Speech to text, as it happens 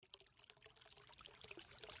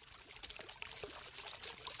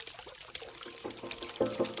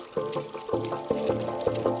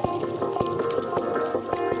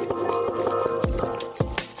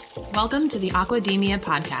Welcome to the Aquademia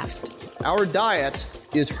podcast. Our diet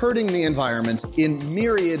is hurting the environment in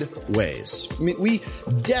myriad ways. I mean, we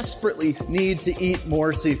desperately need to eat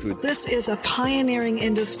more seafood. This is a pioneering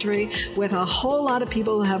industry with a whole lot of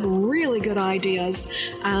people who have really good ideas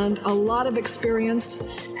and a lot of experience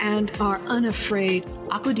and are unafraid.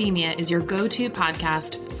 Aquademia is your go-to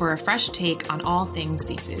podcast for a fresh take on all things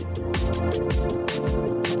seafood.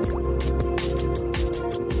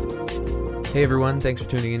 Hey everyone, thanks for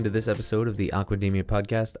tuning in to this episode of the Aquademia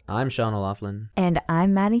podcast. I'm Sean O'Laughlin. And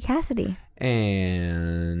I'm Maddie Cassidy.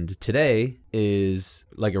 And today is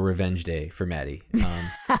like a revenge day for Maddie.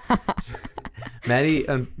 Maddie,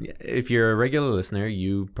 if you're a regular listener,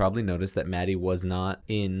 you probably noticed that Maddie was not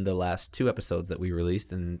in the last two episodes that we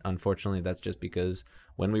released. And unfortunately, that's just because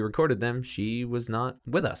when we recorded them, she was not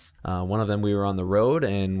with us. One of them, we were on the road,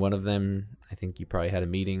 and one of them, I think you probably had a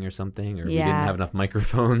meeting or something, or we didn't have enough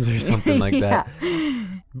microphones or something like that.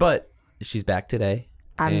 But she's back today.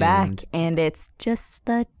 I'm back, and it's just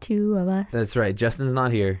the two of us. That's right. Justin's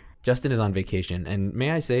not here. Justin is on vacation. And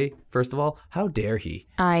may I say, first of all, how dare he?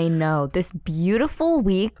 I know. This beautiful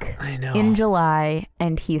week in July,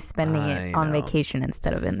 and he's spending it on vacation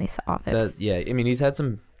instead of in this office. I mean, he's had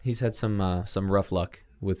some rough luck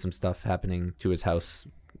with some stuff happening to his house,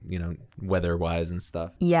 you know, weather-wise and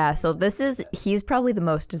stuff. Yeah, so he's probably the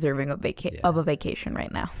most deserving of a vacation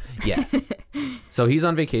right now. Yeah. So he's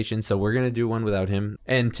on vacation, so we're going to do one without him.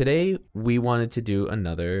 And today we wanted to do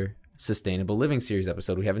another Sustainable Living Series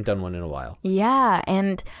episode. We haven't done one in a while. Yeah,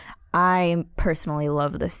 and I personally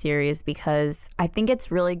love this series because I think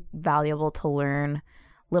it's really valuable to learn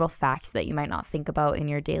little facts that you might not think about in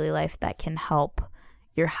your daily life that can help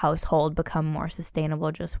your household become more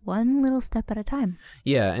sustainable, just one little step at a time.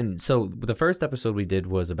 Yeah, and so the first episode we did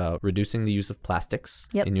was about reducing the use of plastics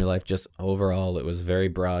in your life. Just overall, it was a very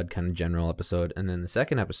broad, kind of general episode. And then the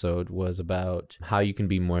second episode was about how you can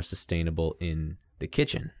be more sustainable in the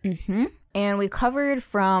kitchen. Mm-hmm. And we covered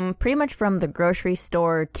pretty much from the grocery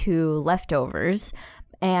store to leftovers.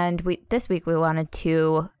 And this week we wanted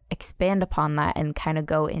to expand upon that and kind of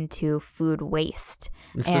go into food waste.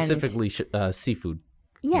 And specifically seafood.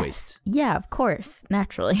 Yes. Waste. Yeah, of course,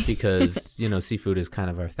 naturally. Because, you know, seafood is kind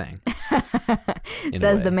of our thing.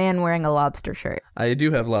 Says the man wearing a lobster shirt. I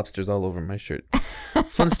do have lobsters all over my shirt.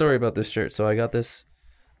 Fun story about this shirt. So I got this,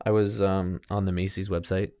 I was on the Macy's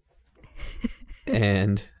website,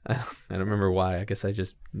 and I don't remember why. I guess I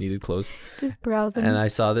just needed clothes. Just browsing. And I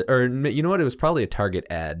saw that, or you know what? It was probably a Target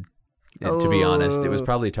ad. To be honest, it was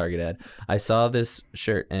probably a Target ad. I saw this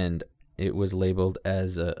shirt, and it was labeled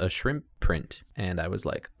as a shrimp print, and I was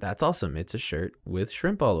like, that's awesome. It's a shirt with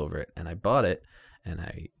shrimp all over it. And I bought it, and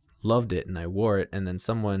I loved it, and I wore it. And then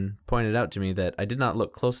someone pointed out to me that I did not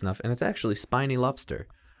look close enough, and it's actually spiny lobster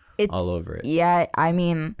all over it. Yeah, I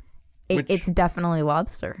mean, it's definitely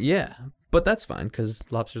lobster. Yeah, but that's fine because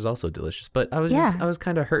lobster's also delicious. But I was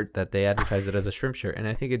kind of hurt that they advertised it as a shrimp shirt, and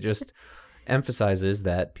I think it just emphasizes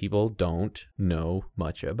that people don't know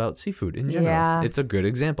much about seafood in general. Yeah. It's a good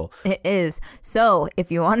example. It is. So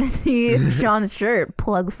if you want to see Sean's shirt,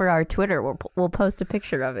 plug for our Twitter. We'll post a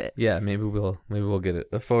picture of it. Yeah, maybe we'll get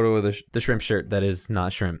a photo of the shrimp shirt that is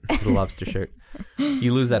not shrimp, the lobster shirt.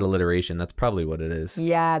 You lose that alliteration. That's probably what it is.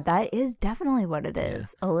 Yeah, that is definitely what it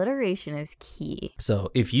is. Yeah. Alliteration is key. So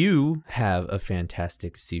if you have a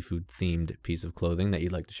fantastic seafood themed piece of clothing that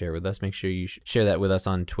you'd like to share with us, make sure you share that with us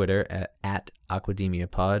on Twitter at Aquademia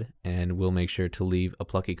Pod, and we'll make sure to leave a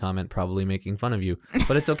plucky comment probably making fun of you.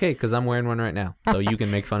 But it's okay because I'm wearing one right now, so you can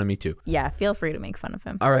make fun of me too. Yeah, feel free to make fun of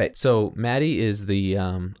him. All right, so Maddie is the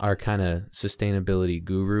our kind of sustainability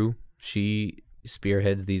guru. She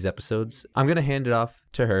spearheads these episodes. I'm going to hand it off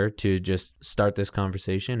to her to just start this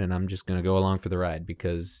conversation, and I'm just going to go along for the ride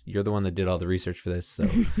because you're the one that did all the research for this, so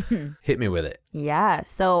hit me with it. Yeah,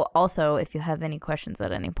 so also if you have any questions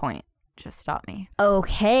at any point, just stop me.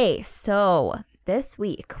 Okay, so this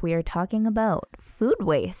week we are talking about food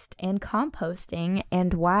waste and composting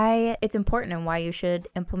and why it's important and why you should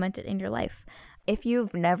implement it in your life. If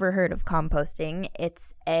you've never heard of composting,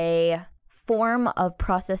 it's a form of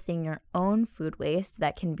processing your own food waste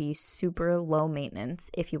that can be super low maintenance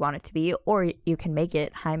if you want it to be, or you can make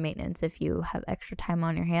it high maintenance if you have extra time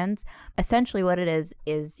on your hands. Essentially what it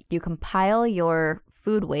is you compile your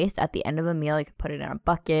food waste at the end of a meal. You can put it in a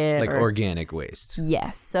bucket. Like organic waste.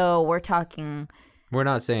 Yes. So we're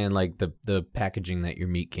not saying like the packaging that your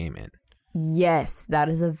meat came in. Yes, that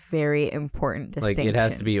is a very important distinction. Like, it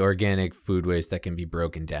has to be organic food waste that can be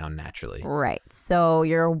broken down naturally. Right. So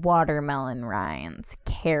your watermelon rinds,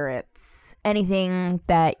 carrots, anything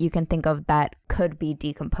that you can think of that could be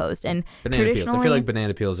decomposed. And Banana peels. traditionally, I feel like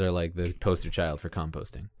banana peels are like the poster child for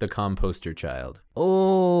composting. The composter child.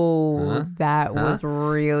 oh, that was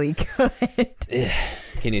really good.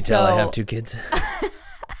 Can you tell I have 2 kids?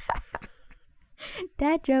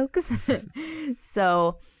 Dad jokes.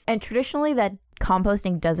 So, and traditionally that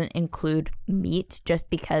composting doesn't include meat just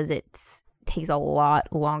because it takes a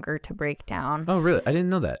lot longer to break down. Oh, really? I didn't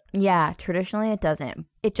know that. Yeah, traditionally it doesn't.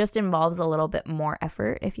 It just involves a little bit more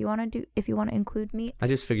effort if you want to include meat. I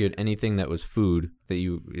just figured anything that was food that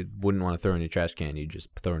you wouldn't want to throw in your trash can, you just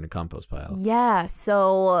throw in a compost pile. Yeah,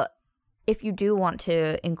 so if you do want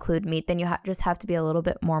to include meat, then you just have to be a little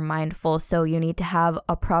bit more mindful. So you need to have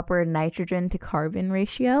a proper nitrogen to carbon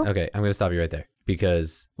ratio. Okay, I'm going to stop you right there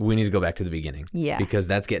because we need to go back to the beginning. Yeah. Because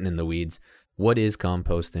that's getting in the weeds. What is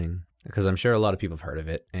composting? Because I'm sure a lot of people have heard of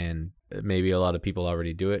it, and maybe a lot of people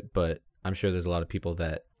already do it, but I'm sure there's a lot of people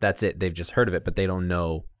that's it. They've just heard of it, but they don't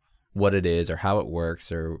know what it is or how it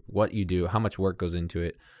works or what you do, how much work goes into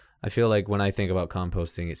it. I feel like when I think about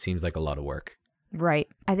composting, it seems like a lot of work. Right.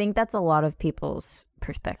 I think that's a lot of people's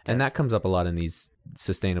perspective. And that comes up a lot in these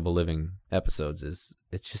sustainable living episodes is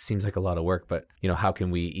it just seems like a lot of work, but how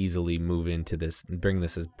can we easily move into this and bring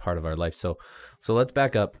this as part of our life? So let's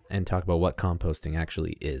back up and talk about what composting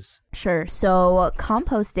actually is. Sure. So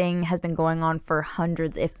composting has been going on for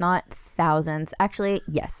hundreds, if not thousands. Actually,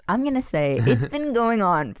 yes, I'm going to say it's been going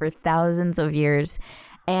on for thousands of years.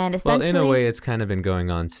 And essentially, well, in a way, it's kind of been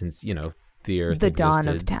going on since, the earth the existed, dawn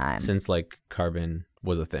of time. Since like carbon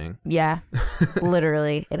was a thing. Yeah,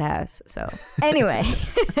 literally it has. So anyway,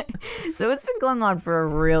 so it's been going on for a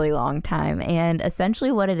really long time. And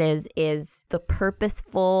essentially what it is the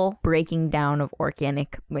purposeful breaking down of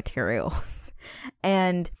organic materials.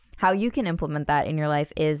 And how you can implement that in your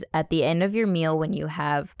life is at the end of your meal when you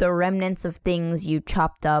have the remnants of things you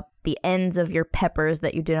chopped up, the ends of your peppers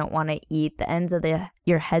that you didn't want to eat, the ends of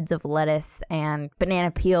your heads of lettuce and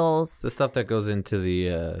banana peels. The stuff that goes into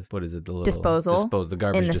the, what is it? The little disposal. The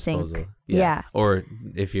garbage in the disposal. Sink. Yeah. Or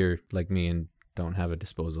if you're like me and don't have a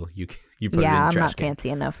disposal, you put it in the trash I'm not can. fancy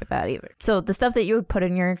enough for that either. So the stuff that you would put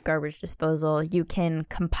in your garbage disposal, you can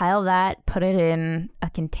compile that, put it in a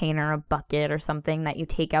container, a bucket or something that you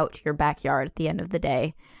take out to your backyard at the end of the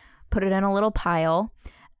day, put it in a little pile,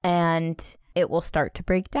 and it will start to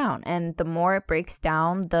break down. And the more it breaks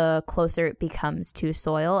down, the closer it becomes to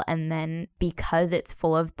soil. And then because it's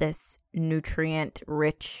full of this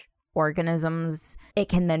nutrient-rich organisms, it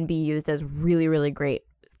can then be used as really, really great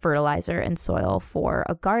fertilizer and soil for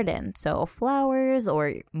a garden. So flowers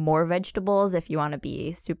or more vegetables if you want to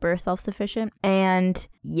be super self-sufficient. And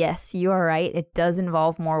yes, you are right. It does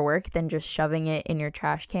involve more work than just shoving it in your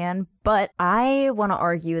trash can. But I want to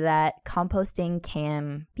argue that composting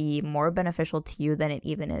can be more beneficial to you than it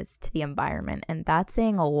even is to the environment. And that's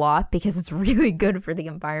saying a lot because it's really good for the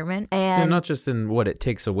environment. And not just in what it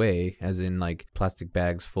takes away, as in like plastic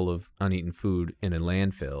bags full of uneaten food in a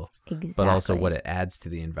landfill, exactly. But also what it adds to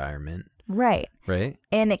the environment. Right. Right.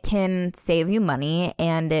 And it can save you money,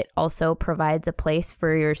 and it also provides a place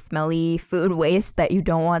for your smelly food waste that you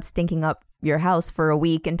don't want stinking up your house for a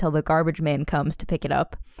week until the garbage man comes to pick it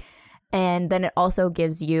up. And then it also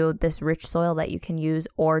gives you this rich soil that you can use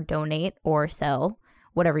or donate or sell,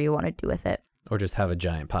 whatever you want to do with it. Or just have a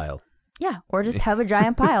giant pile. Yeah, or just have a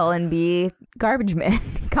giant pile and be garbage man,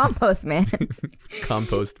 compost man.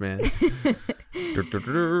 Compost man.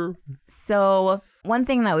 So one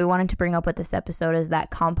thing that we wanted to bring up with this episode is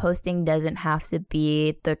that composting doesn't have to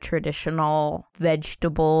be the traditional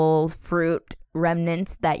vegetable, fruit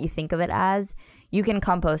remnants that you think of it as. You can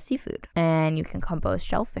compost seafood and you can compost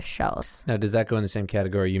shellfish shells. Now, does that go in the same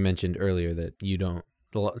category? You mentioned earlier that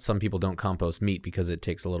some people don't compost meat because it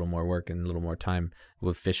takes a little more work and a little more time.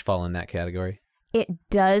 Will fish fall in that category? It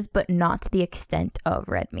does, but not to the extent of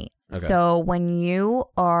red meat. Okay. So when you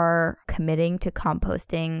are committing to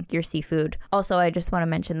composting your seafood, also I just want to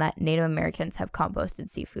mention that Native Americans have composted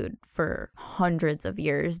seafood for hundreds of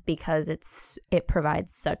years because it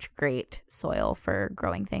provides such great soil for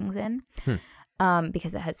growing things in.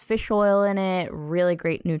 Because it has fish oil in it, really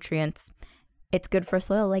great nutrients. It's good for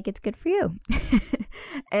soil like it's good for you.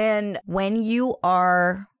 And when you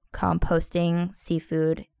are composting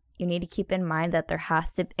seafood, you need to keep in mind that there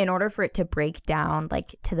has to, in order for it to break down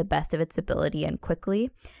like to the best of its ability and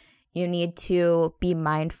quickly, you need to be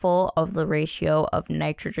mindful of the ratio of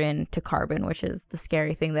nitrogen to carbon, which is the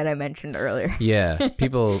scary thing that I mentioned earlier. Yeah.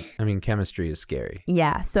 Chemistry is scary.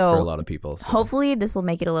 Yeah. So for a lot of people. So. Hopefully this will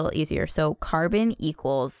make it a little easier. So carbon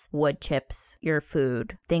equals wood chips, your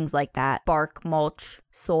food, things like that, bark, mulch,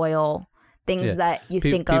 soil. Things that you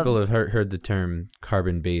think people of. have heard the term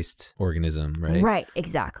carbon-based organism, right? Right,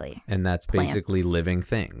 exactly. And that's Plants. basically living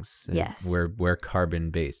things. And Yes. We're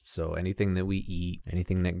carbon-based. So anything that we eat,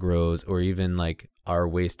 anything that grows, or even like our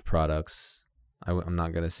waste products, I'm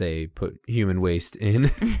not going to say put human waste in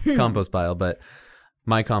compost pile, but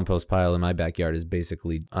my compost pile in my backyard is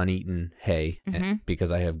basically uneaten hay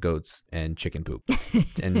because I have goats and chicken poop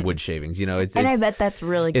and wood shavings. You know, it's I bet that's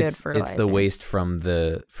really good fertilizer. It's the waste from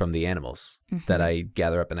the animals that I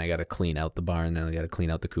gather up, and I got to clean out the barn, and I got to clean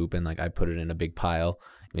out the coop, and like I put it in a big pile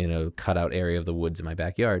in a cutout area of the woods in my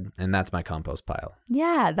backyard, and that's my compost pile.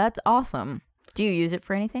 Yeah, that's awesome. Do you use it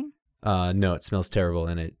for anything? No, it smells terrible,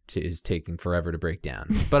 and it is taking forever to break down.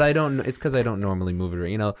 But I don't. It's because I don't normally move it around.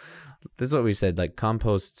 You know, this is what we said. Like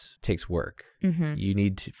compost takes work. You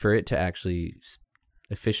need for it to actually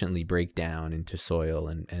efficiently break down into soil,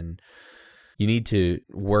 and you need to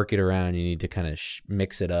work it around. You need to kind of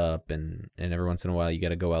mix it up, and every once in a while you got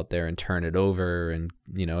to go out there and turn it over, and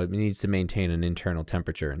you know it needs to maintain an internal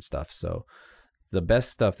temperature and stuff. So the best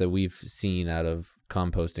stuff that we've seen out of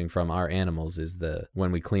composting from our animals is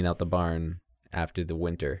when we clean out the barn after the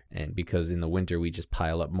winter, and because in the winter we just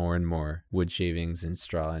pile up more and more wood shavings and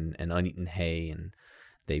straw and uneaten hay, and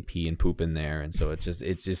they pee and poop in there, and so it's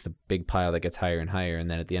just a big pile that gets higher and higher, and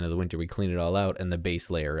then at the end of the winter we clean it all out, and the base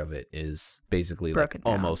layer of it is basically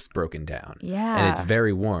almost broken down. Yeah. And it's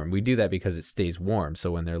very warm. We do that because it stays warm,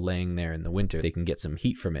 so when they're laying there in the winter they can get some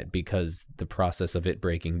heat from it, because the process of it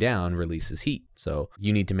breaking down releases heat. So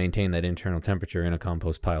you need to maintain that internal temperature in a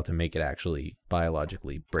compost pile to make it actually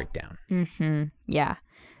biologically break down. Yeah.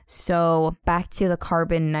 So back to the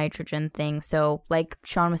carbon nitrogen thing. So like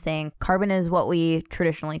Sean was saying, carbon is what we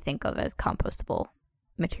traditionally think of as compostable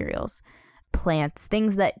materials, plants,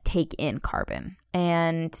 things that take in carbon.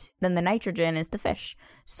 And then the nitrogen is the fish.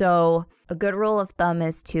 So a good rule of thumb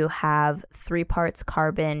is to have 3 parts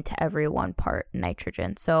carbon to every 1 part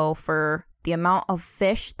nitrogen. So for the amount of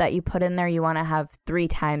fish that you put in there, you want to have 3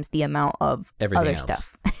 times the amount of everything other else.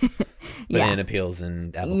 Stuff. Banana peels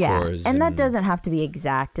and apple cores. And that doesn't have to be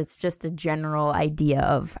exact. It's just a general idea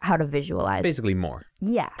of how to visualize. Basically more.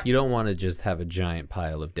 Yeah. You don't want to just have a giant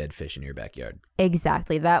pile of dead fish in your backyard.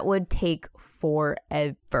 Exactly. That would take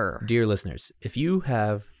forever. Dear listeners, if you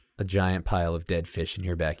have a giant pile of dead fish in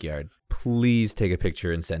your backyard, please take a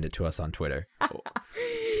picture and send it to us on Twitter.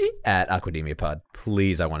 At Aquademia Pod.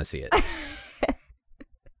 Please, I want to see it.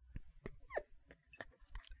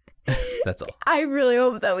 That's all. I really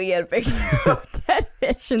hope that we get a picture of dead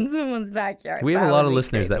fish in someone's backyard. We have a lot of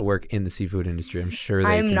listeners that work in the seafood industry. I'm sure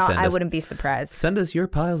they can send us. I wouldn't be surprised. Send us your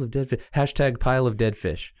piles of dead fish. # pile of dead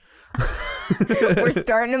fish. We're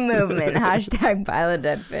starting a movement. # pile of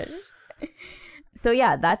dead fish. So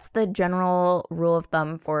yeah, that's the general rule of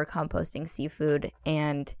thumb for composting seafood,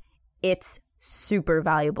 and it's super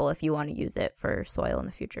valuable if you want to use it for soil in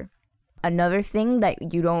the future. Another thing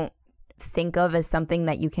that you don't think of as something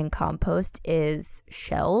that you can compost is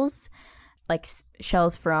shells, like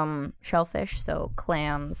shells from shellfish, so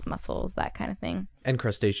clams, mussels, that kind of thing. And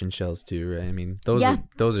crustacean shells too, right? I mean, those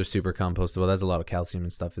are super compostable. There's a lot of calcium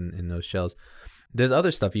and stuff in those shells. There's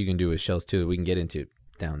other stuff you can do with shells too that we can get into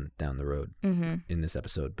down the road in this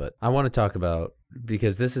episode. But I want to talk about,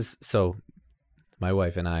 because this is so. My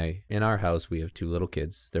wife and I, in our house, we have 2 little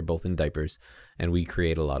kids. They're both in diapers, and we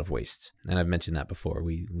create a lot of waste. And I've mentioned that before.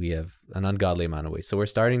 We have an ungodly amount of waste. So we're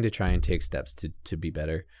starting to try and take steps to be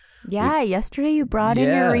better. Yeah, yesterday you brought in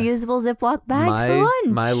your reusable Ziploc bags for lunch.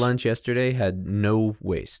 My lunch yesterday had no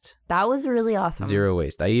waste. That was really awesome. 0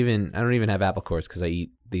 waste. I don't even have apple cores because I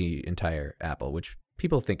eat the entire apple, which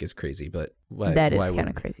people think is crazy, but that is kind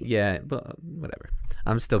of crazy. Yeah, but whatever.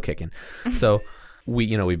 I'm still kicking. So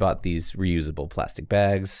we bought these reusable plastic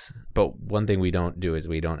bags, but one thing we don't do is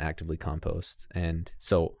we don't actively compost. And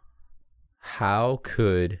so how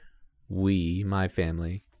could we, my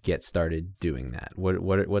family, get started doing that?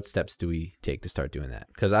 What steps do we take to start doing that?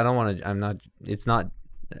 Because I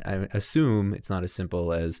assume it's not as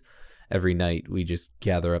simple as every night we just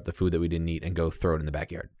gather up the food that we didn't eat and go throw it in the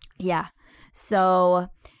backyard. Yeah. So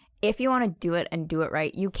if you want to do it and do it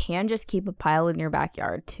right, you can just keep a pile in your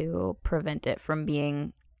backyard to prevent it from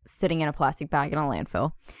being sitting in a plastic bag in a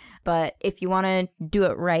landfill. But if you want to do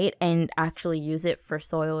it right and actually use it for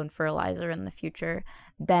soil and fertilizer in the future,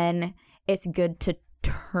 then it's good to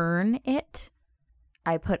turn it.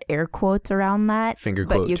 I put air quotes around that, finger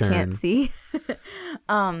quote, but you turn. Can't see.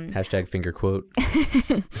 # finger quote.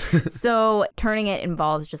 So turning it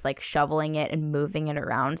involves just like shoveling it and moving it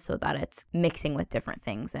around so that it's mixing with different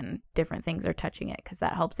things and different things are touching it, because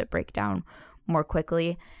that helps it break down more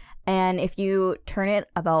quickly. And if you turn it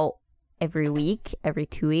about every week, every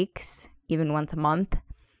 2 weeks, even once a month,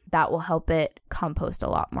 that will help it compost a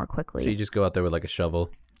lot more quickly. So you just go out there with like a shovel.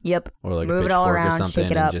 Yep. Or like move a it all pitchfork around, or something,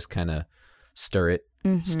 shake it and up. just kind of stir it,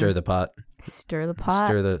 stir the pot, Stir the pot.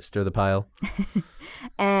 stir the pile.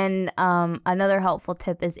 And another helpful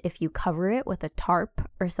tip is if you cover it with a tarp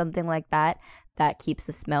or something like that, that keeps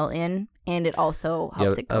the smell in, and it also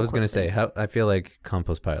helps it go I was going to quickly. say, I feel like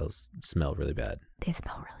compost piles smell really bad. They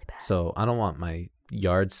smell really bad. So I don't want my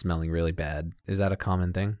yard smelling really bad. Is that a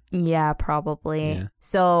common thing? Yeah, probably. Yeah.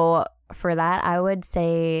 So for that, I would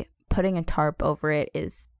say putting a tarp over it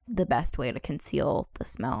is the best way to conceal the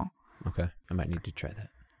smell. Okay. I might need to try that.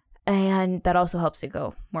 And that also helps it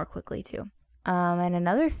go more quickly too. And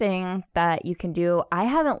another thing that you can do, I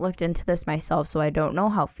haven't looked into this myself, so I don't know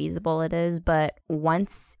how feasible it is, but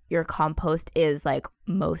once your compost is like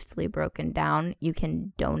mostly broken down, you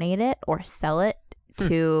can donate it or sell it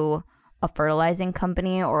to a fertilizing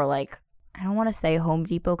company, or like, I don't want to say Home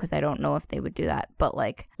Depot because I don't know if they would do that, but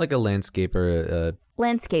like a landscaper,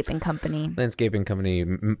 landscaping company.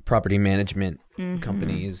 Property management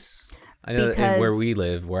companies. I know that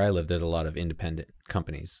where I live, there's a lot of independent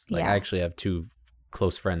companies. Like Yeah. I actually have two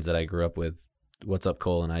close friends that I grew up with. What's up,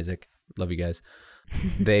 Cole and Isaac? Love you guys.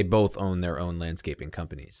 They both own their own landscaping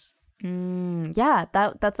companies. Yeah,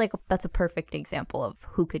 that's a perfect example of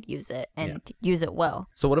who could use it and use it well.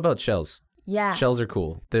 So what about shells? Yeah. Shells are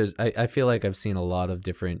cool. I feel like I've seen a lot of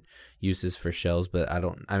different uses for shells, but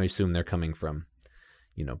I assume they're coming from,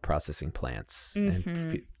 processing plants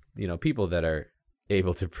and people that are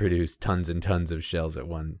able to produce tons and tons of shells at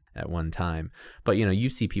one time. But you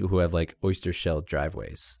see people who have like oyster shell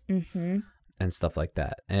driveways and stuff like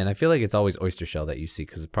that. And I feel like it's always oyster shell that you see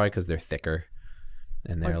because they're thicker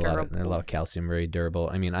and they're a lot of calcium, very durable.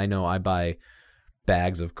 I mean, I know I buy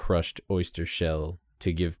bags of crushed oyster shell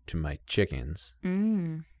to give to my chickens,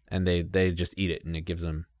 and they just eat it, and it gives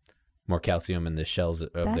them more calcium, and the shells of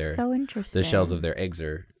That's so interesting. the shells of their eggs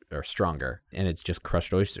are stronger, and it's just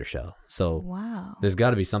crushed oyster shell. So Wow. there's got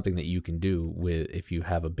to be something that you can do with if you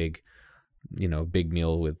have a big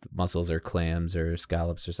meal with mussels or clams or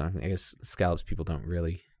scallops or something. I guess scallops people don't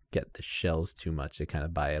really get the shells too much; they kind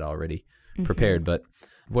of buy it already prepared. But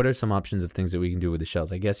what are some options of things that we can do with the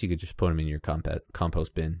shells? I guess you could just put them in your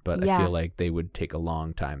compost bin, but I feel like they would take a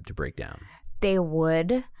long time to break down. They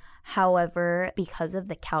would. However, because of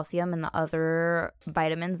the calcium and the other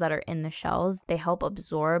vitamins that are in the shells, they help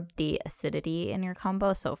absorb the acidity in your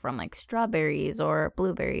compost. So from like strawberries or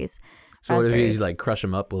blueberries, So what if raspberries. you like crush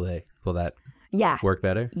them up? Will that Yeah. work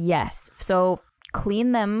better? Yes. So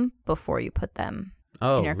clean them before you put them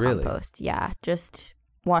in your really? compost. Yeah. Just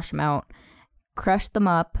wash them out, crush them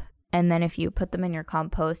up, and then if you put them in your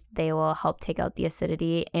compost, they will help take out the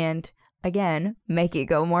acidity and again, make it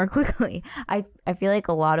go more quickly. I feel like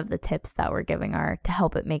a lot of the tips that we're giving are to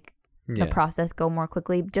help it make the process go more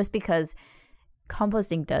quickly, just because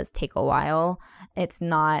composting does take a while. It's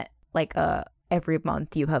not like every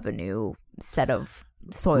month you have a new set of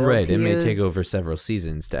soil Right, to it may use. take over several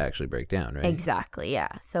seasons to actually break down, right? Exactly, yeah.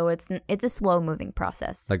 So it's a slow moving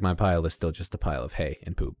process. Like my pile is still just a pile of hay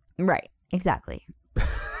and poop. Right, exactly.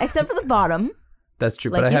 Except for the bottom. That's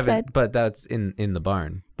true, Like but I you haven't. said. But that's in the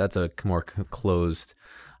barn. That's a more closed.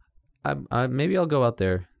 Maybe I'll go out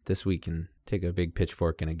there this week and take a big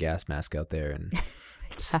pitchfork and a gas mask out there and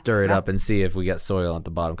stir it up and see if we got soil at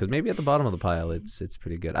the bottom. Because maybe at the bottom of the pile, it's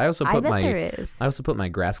pretty good. I also put there is. I also put my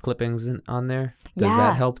grass clippings on there. Does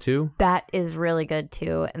that help too? That is really good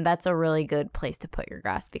too, and that's a really good place to put your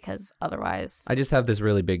grass because otherwise, I just have this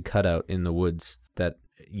really big cutout in the woods that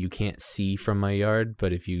you can't see from my yard,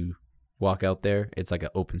 but if you walk out there, it's like an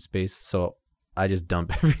open space. So I just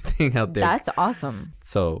dump everything out there. that's awesome.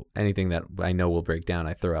 So anything that I know will break down,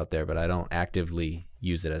 I throw out there, but I don't actively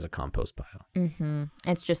use it as a compost pile.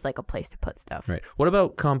 It's just like a place to put stuff. Right. What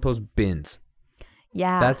about compost bins?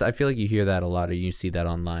 Yeah. I feel like you hear that a lot, or you see that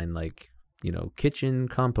online, like, kitchen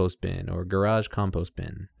compost bin or garage compost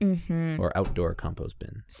bin or outdoor compost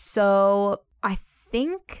bin. So I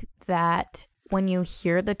think that when you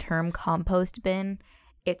hear the term compost bin,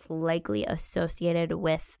 it's likely associated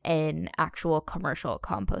with an actual commercial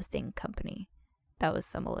composting company. That was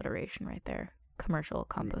some alliteration right there. Commercial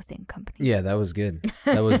composting company. Yeah, that was good.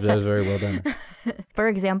 That was very well done. For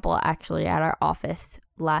example, actually at our office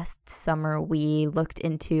last summer, we looked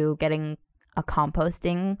into getting a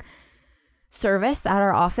composting service at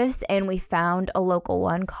our office, and we found a local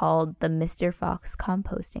one called the Mr. Fox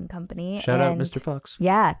Composting Company. Shout out Mr. Fox.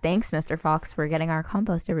 Yeah, thanks Mr. Fox for getting our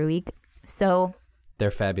compost every week. So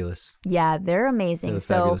They're fabulous. yeah, they're amazing. They're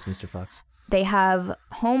So fabulous, Mr. Fox. they have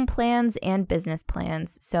home plans and business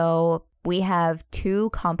plans. So we have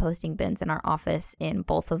 2 composting bins in our office in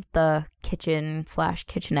both of the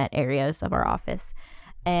kitchen/kitchenette areas of our office.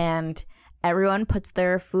 And everyone puts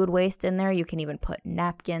their food waste in there. You can even put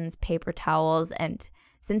napkins, paper towels, and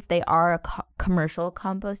since they are a commercial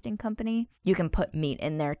composting company, you can put meat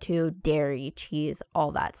in there too, dairy, cheese,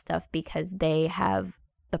 all that stuff, because they have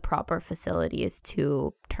the proper facilities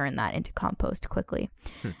to turn that into compost quickly.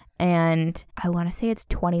 And I want to say it's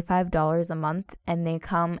 $25 a month, and they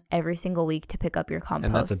come every single week to pick up your compost.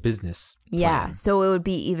 And that's a business plan. Yeah, so it would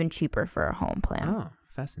be even cheaper for a home plan. Oh,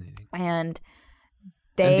 fascinating. And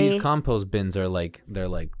these compost bins are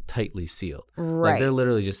they're tightly sealed. Right. Like they're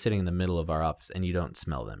literally just sitting in the middle of our office, and you don't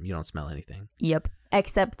smell them. You don't smell anything. Yep.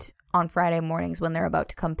 Except on Friday mornings when they're about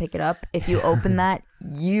to come pick it up. If you open that,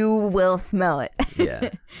 you will smell it.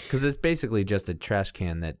 Yeah. Because it's basically just a trash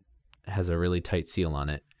can that has a really tight seal on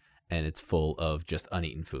it, and it's full of just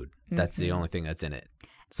uneaten food. That's the only thing that's in it.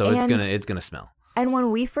 So it's gonna smell. And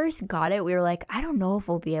when we first got it, we were like, I don't know if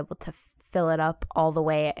we'll be able to fill it up all the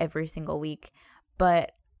way every single week.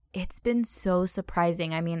 But it's been so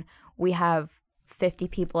surprising. I mean, we have 50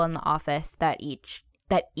 people in the office that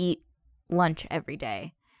eat lunch every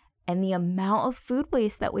day. And the amount of food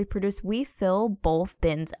waste that we produce, we fill both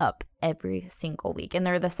bins up every single week. And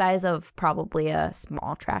they're the size of probably a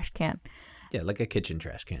small trash can. Yeah, like a kitchen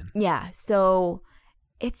trash can. Yeah. So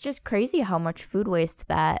it's just crazy how much food waste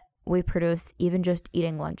that we produce, even just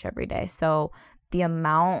eating lunch every day. So the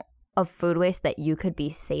amount of food waste that you could be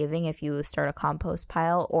saving if you start a compost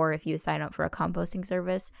pile or if you sign up for a composting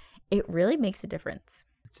service, it really makes a difference.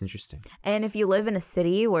 It's interesting. And if you live in a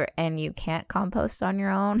city and you can't compost on your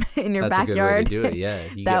own in your backyard, backyard, that's a good way to do it. Yeah,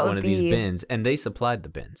 you get one of these bins, and they supplied the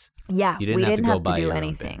bins. Yeah, we didn't have to do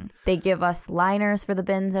anything. They give us liners for the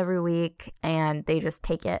bins every week, and they just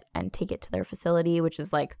take it to their facility, which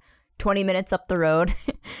is like 20 minutes up the road,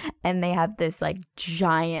 and they have this like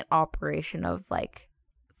giant operation of like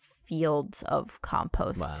fields of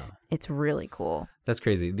compost. Wow. It's really cool. That's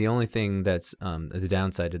crazy. The only thing that's the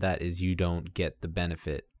downside to that is you don't get the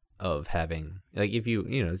benefit of having, like, if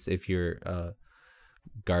you're a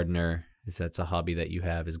gardener, if that's a hobby that you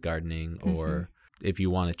have is gardening, or if you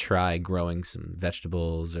want to try growing some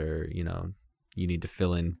vegetables, or you need to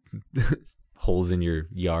fill in holes in your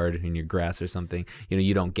yard, in your grass or something,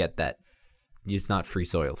 you don't get that. It's not free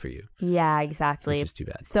soil for you. Yeah, exactly. Which is too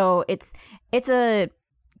bad. So it's a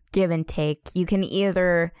give and take. You can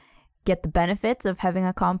either get the benefits of having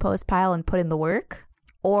a compost pile and put in the work,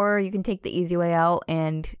 or you can take the easy way out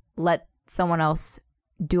and let someone else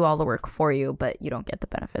do all the work for you, but you don't get the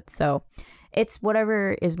benefits. So it's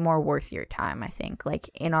whatever is more worth your time, I think. Like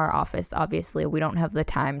in our office, obviously, we don't have the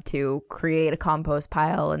time to create a compost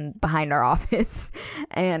pile and behind our office.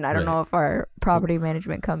 And I don't know if our property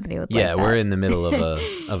management company would like that. Yeah, we're in the middle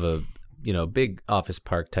of a big office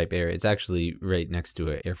park type area. It's actually right next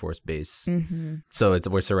to an Air Force base. Mm-hmm. So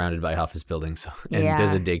we're surrounded by office buildings. And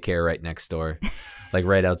there's a daycare right next door. Like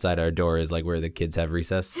right outside our door is like where the kids have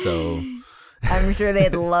recess. So I'm sure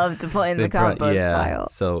they'd love to play in the compost pile.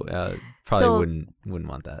 So probably wouldn't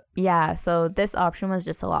want that. Yeah. So this option was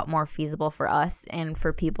just a lot more feasible for us, and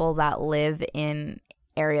for people that live in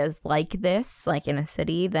areas like this, like in a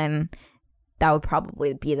city, then that would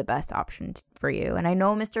probably be the best option for you. And I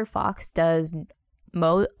know Mr. Fox does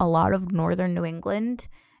a lot of northern New England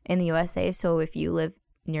in the USA. So if you live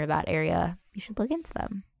near that area, you should look into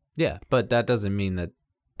them. Yeah, but that doesn't mean that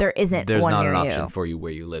there's not an option for you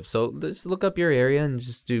where you live. So just look up your area and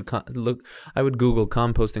just I would Google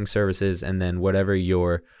composting services and then whatever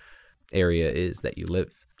your area is that you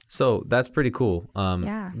live. So that's pretty cool.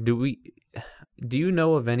 Yeah. Do you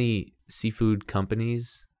know of any seafood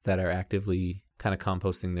companies that are actively kind of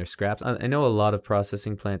composting their scraps? I know a lot of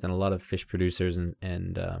processing plants and a lot of fish producers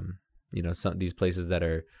and some of these places that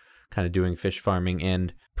are kind of doing fish farming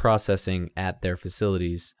and processing at their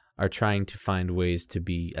facilities are trying to find ways to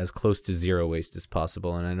be as close to zero waste as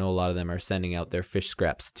possible. And I know a lot of them are sending out their fish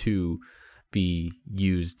scraps to be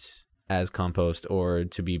used as compost or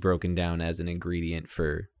to be broken down as an ingredient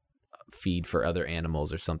for feed for other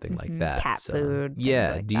animals or something like that. Cat food.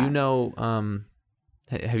 Yeah. Like Do you know,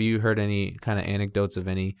 have you heard any kind of anecdotes of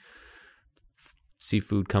any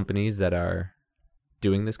seafood companies that are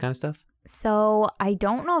doing this kind of stuff? So I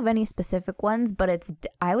don't know of any specific ones, but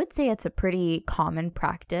I would say it's a pretty common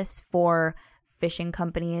practice for fishing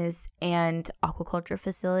companies and aquaculture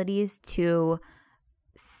facilities to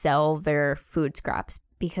sell their food scraps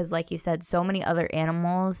because, like you said, so many other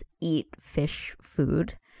animals eat fish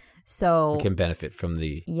food. So it can benefit from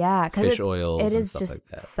the fish oils. It and is stuff just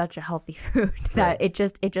like that. such a healthy food that it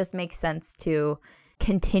just makes sense to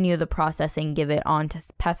continue the processing,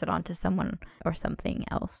 pass it on to someone or something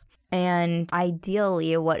else. And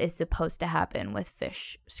ideally, what is supposed to happen with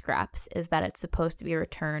fish scraps is that it's supposed to be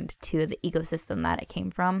returned to the ecosystem that it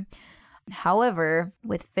came from. However,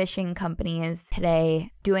 with fishing companies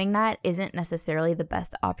today, doing that isn't necessarily the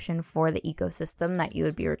best option for the ecosystem that you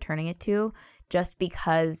would be returning it to, just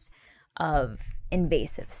because of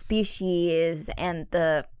invasive species, and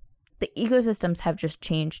the ecosystems have just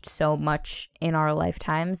changed so much in our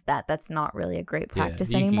lifetimes that that's not really a great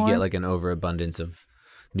practice anymore. You could get like an overabundance of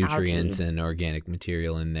nutrients and organic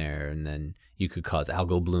material in there, and then you could cause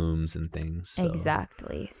algal blooms and things. So.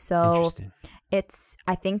 Exactly. So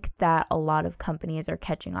I think that a lot of companies are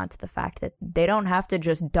catching on to the fact that they don't have to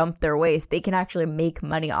just dump their waste. They can actually make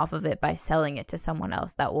money off of it by selling it to someone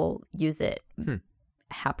else that will use it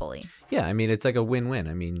happily. Yeah, I mean, it's like a win-win.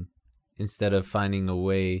 I mean, instead of finding a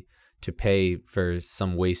way to pay for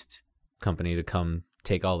some waste company to come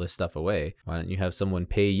take all this stuff away, why don't you have someone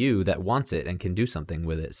pay you that wants it and can do something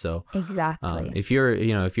with it? So exactly. If you're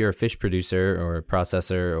a fish producer or a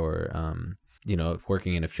processor or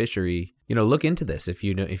working in a fishery, look into this. If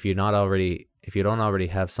you don't already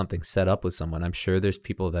have something set up with someone, I'm sure there's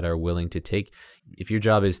people that are willing to take. If your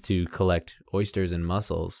job is to collect oysters and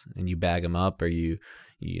mussels and you bag them up, or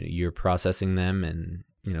you're processing them, and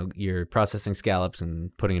you're processing scallops and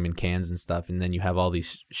putting them in cans and stuff, and then you have all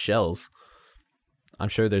these shells, I'm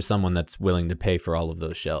sure there's someone that's willing to pay for all of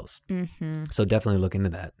those shells. Mm-hmm. So definitely look into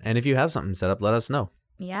that. And if you have something set up, let us know.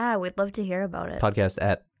 Yeah, we'd love to hear about it.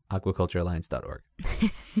 podcast@aquaculturealliance.org.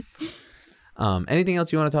 Anything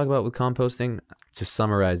else you want to talk about with composting? To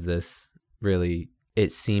summarize this, really,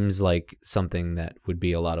 it seems like something that would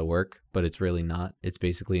be a lot of work, but it's really not. It's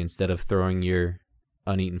basically, instead of throwing your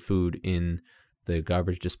uneaten food in the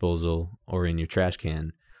garbage disposal or in your trash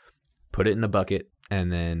can, put it in a bucket,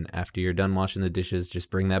 and then after you're done washing the dishes, just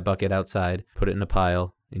bring that bucket outside, put it in a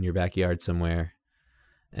pile in your backyard somewhere,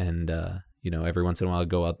 and every once in a while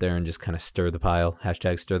go out there and just kind of stir the pile,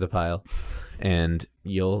 #stir the pile, and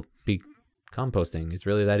you'll be composting. It's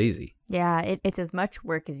really that easy. Yeah, it's as much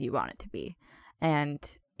work as you want it to be. And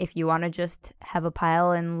if you want to just have a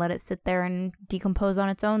pile and let it sit there and decompose on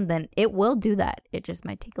its own, then it will do that. It just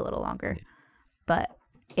might take a little longer. Yeah. But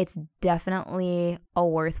it's definitely a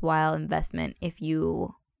worthwhile investment if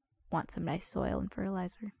you want some nice soil and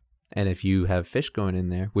fertilizer. And if you have fish going in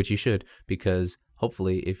there, which you should, because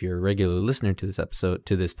hopefully if you're a regular listener to this episode,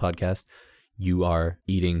 to this podcast, you are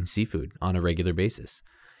eating seafood on a regular basis,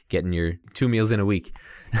 getting your 2 meals in a week,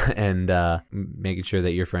 and making sure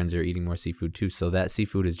that your friends are eating more seafood too. So that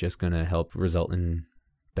seafood is just going to help result in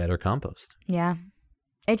better compost. Yeah.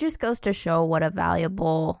 It just goes to show what a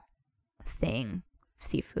valuable thing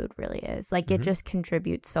seafood really is. Like, it just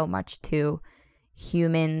contributes so much to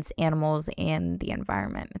humans, animals, and the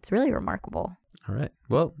environment. It's really remarkable. All right.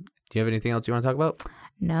 Well, do you have anything else you want to talk about?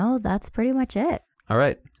 No, that's pretty much it. All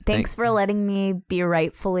right. Thanks for letting me be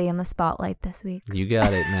rightfully in the spotlight this week. You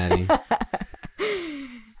got it, Maddie.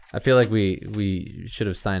 I feel like we should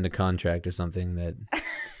have signed a contract or something that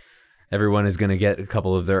everyone is going to get a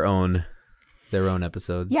couple of their own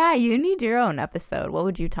episodes. Yeah, you need your own episode. What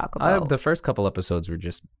would you talk about? The first couple episodes were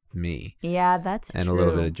just me. Yeah, that's and true. And a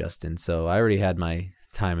little bit of Justin. So I already had my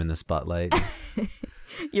time in the spotlight.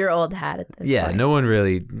 Your old hat at this point. Yeah, no one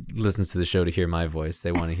really listens to the show to hear my voice.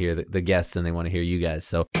 They want to hear the guests, and they want to hear you guys.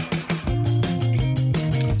 So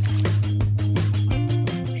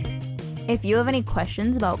if you have any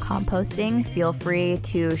questions about composting, feel free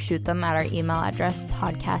to shoot them at our email address,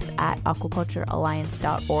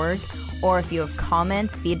 podcast@aquaculturealliance.org. Or if you have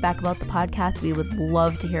comments, feedback about the podcast, we would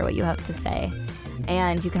love to hear what you have to say.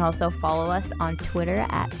 And you can also follow us on Twitter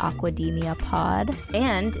 @AquademiaPod.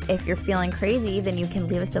 And if you're feeling crazy, then you can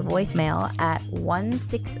leave us a voicemail at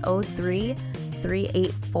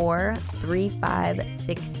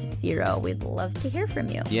 1-603-384-3560. We'd love to hear from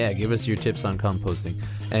you. Yeah, give us your tips on composting.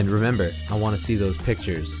 And remember, I want to see those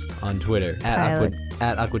pictures on Twitter at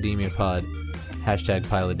AquademiaPod,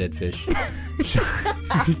 #PileOfDeadFish.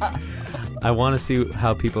 I want to see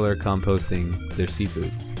how people are composting their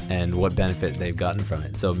seafood and what benefit they've gotten from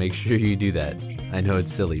it. So make sure you do that. I know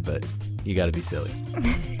it's silly, but you got to be silly.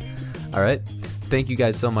 All right. Thank you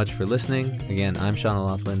guys so much for listening. Again, I'm Sean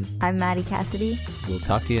O'Loughlin. I'm Maddie Cassidy. We'll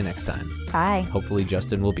talk to you next time. Bye. Hopefully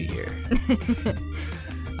Justin will be here.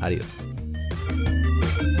 Adios.